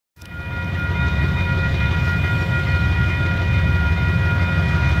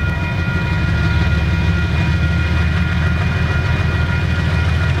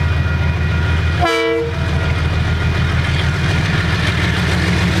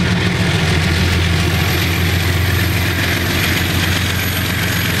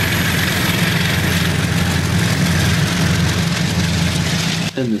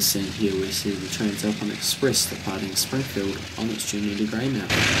In this scene here we see the TranzAlpine Express departing Springfield on its journey to Greymouth.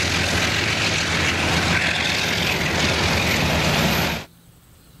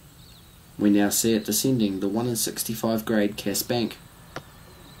 We now see it descending the 1 in 65 grade Cass Bank.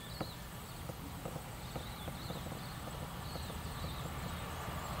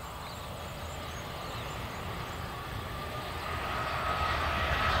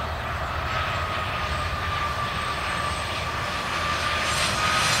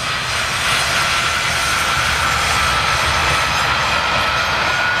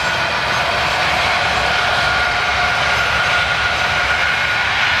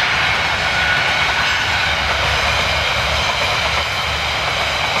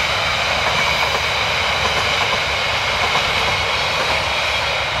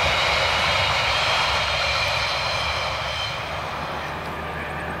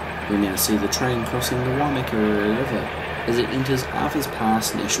 We now see the train crossing the Waimakere River as it enters Arthur's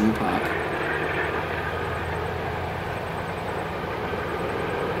Pass National Park.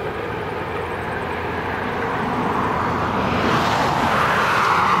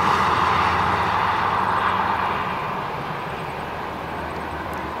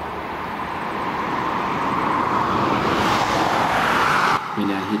 We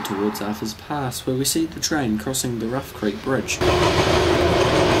now head towards Arthur's Pass, where we see the train crossing the Rough Creek Bridge.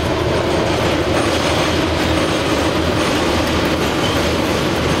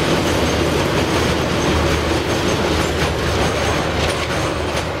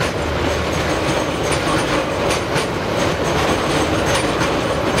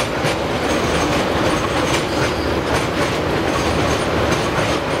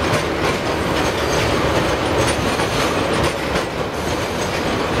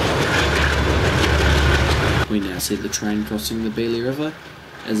 We now see the train crossing the Beely River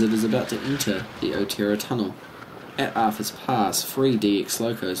as it is about to enter the Otira Tunnel. At Arthur's Pass, 3 DX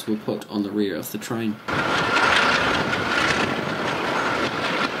locos were put on the rear of the train.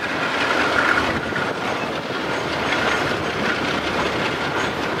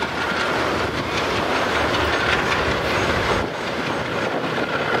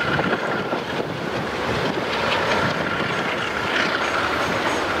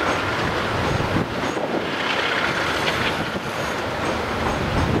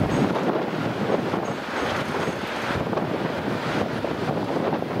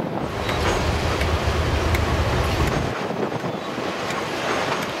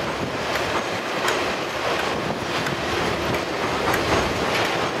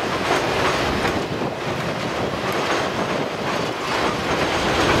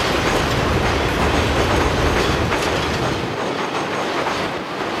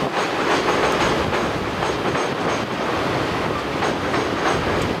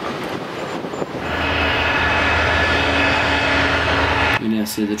 We now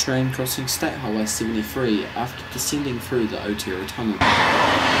see the train crossing State Highway 73 after descending through the Otira Tunnel.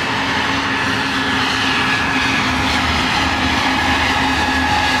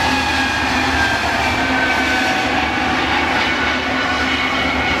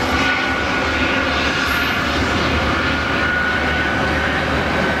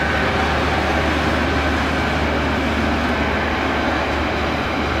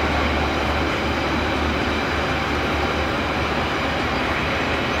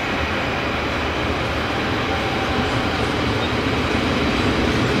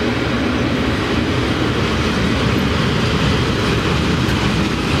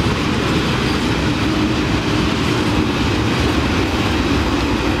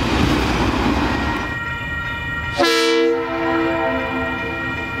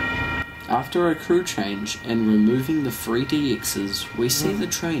 After a crew change and removing the 3 DXs, we see the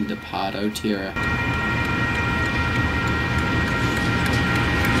train depart Otira.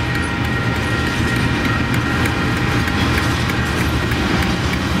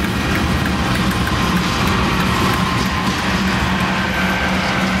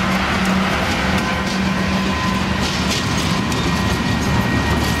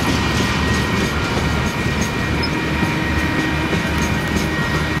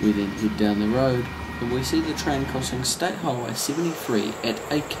 We then head down the road and we see the train crossing State Highway 73 at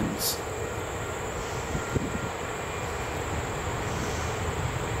Aikens.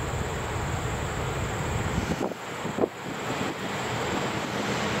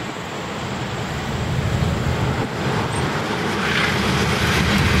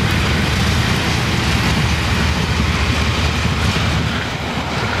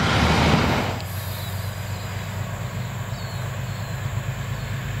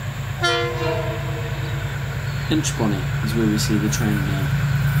 Inchbonny is where we see the train now.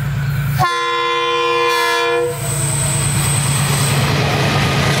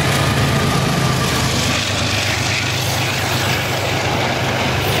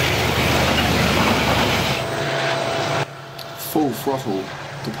 throttle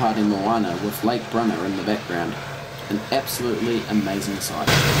departing Moana with Lake Brunner in the background. An absolutely amazing sight.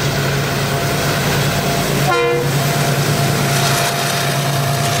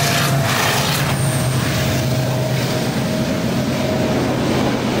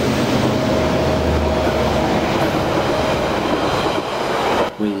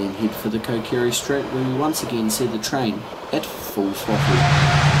 We then head for the Kokiri Strait, where we once again see the train at full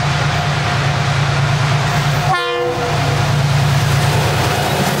throttle.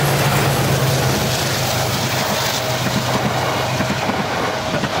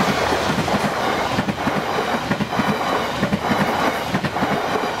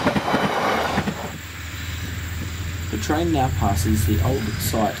 The train now passes the old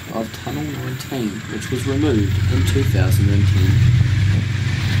site of Tunnel 19, which was removed in 2010.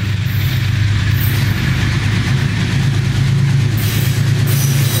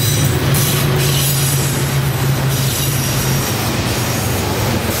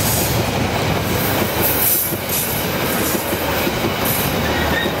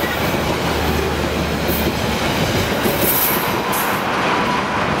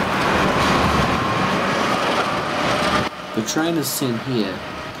 The train is seen here,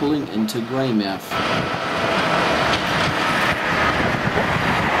 pulling into Greymouth.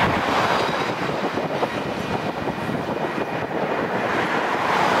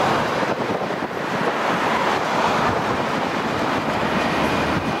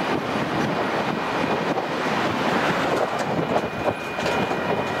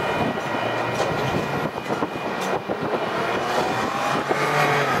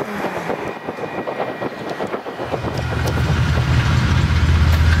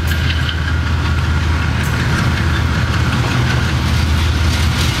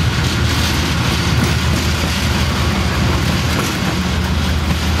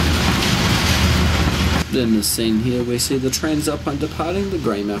 In this scene here, we see the TranzAlpine departing the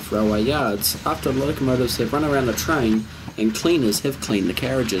Greymouth railway yards after locomotives have run around the train and cleaners have cleaned the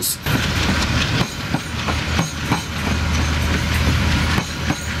carriages.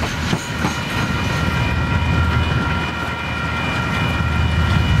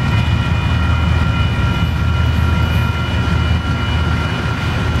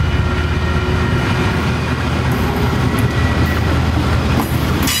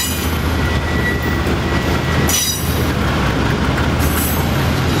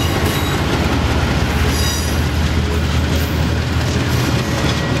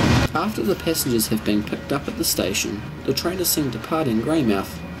 After the passengers have been picked up at the station, the train is seen departing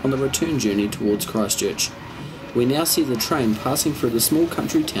Greymouth on the return journey towards Christchurch. We now see the train passing through the small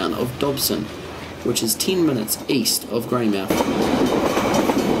country town of Dobson, which is 10 minutes east of Greymouth.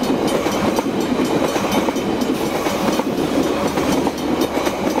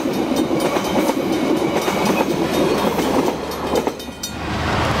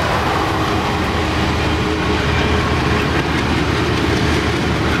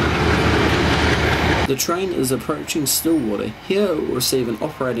 The train is approaching Stillwater. Here it will receive an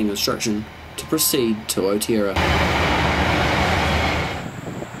operating instruction to proceed to Otira.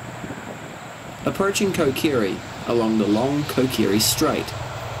 Approaching Kokiri along the long Kokiri Strait.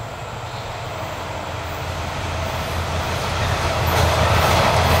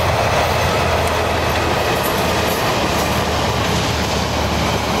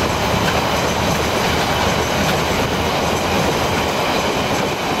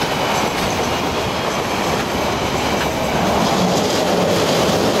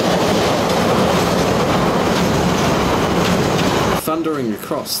 Thundering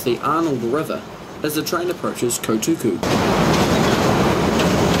across the Arnold River as the train approaches Kotuku.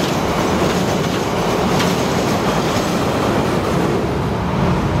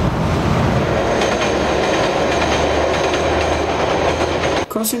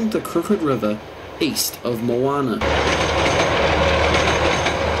 Crossing the Crooked River east of Moana.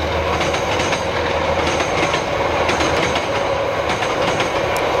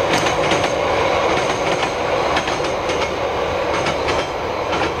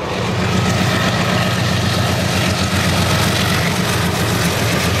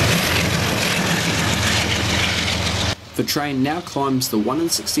 The train now climbs the 1 in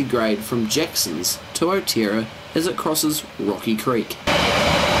 60 grade from Jackson's to Otira as it crosses Rocky Creek.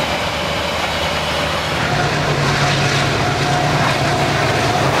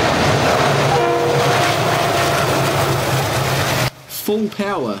 Full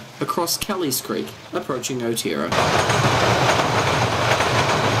power across Kelly's Creek, approaching Otira.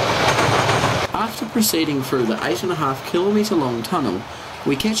 After proceeding through the 8.5 kilometre long tunnel,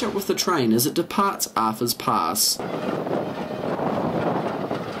 we catch up with the train as it departs Arthur's Pass.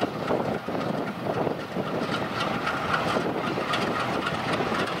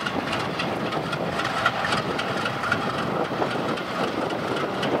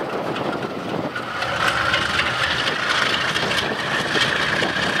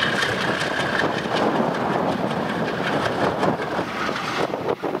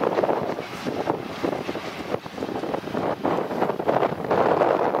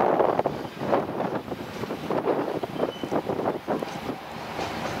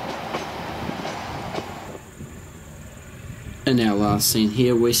 In our last scene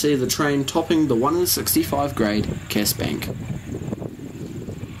here, we see the train topping the 1 in 65 grade Cass Bank.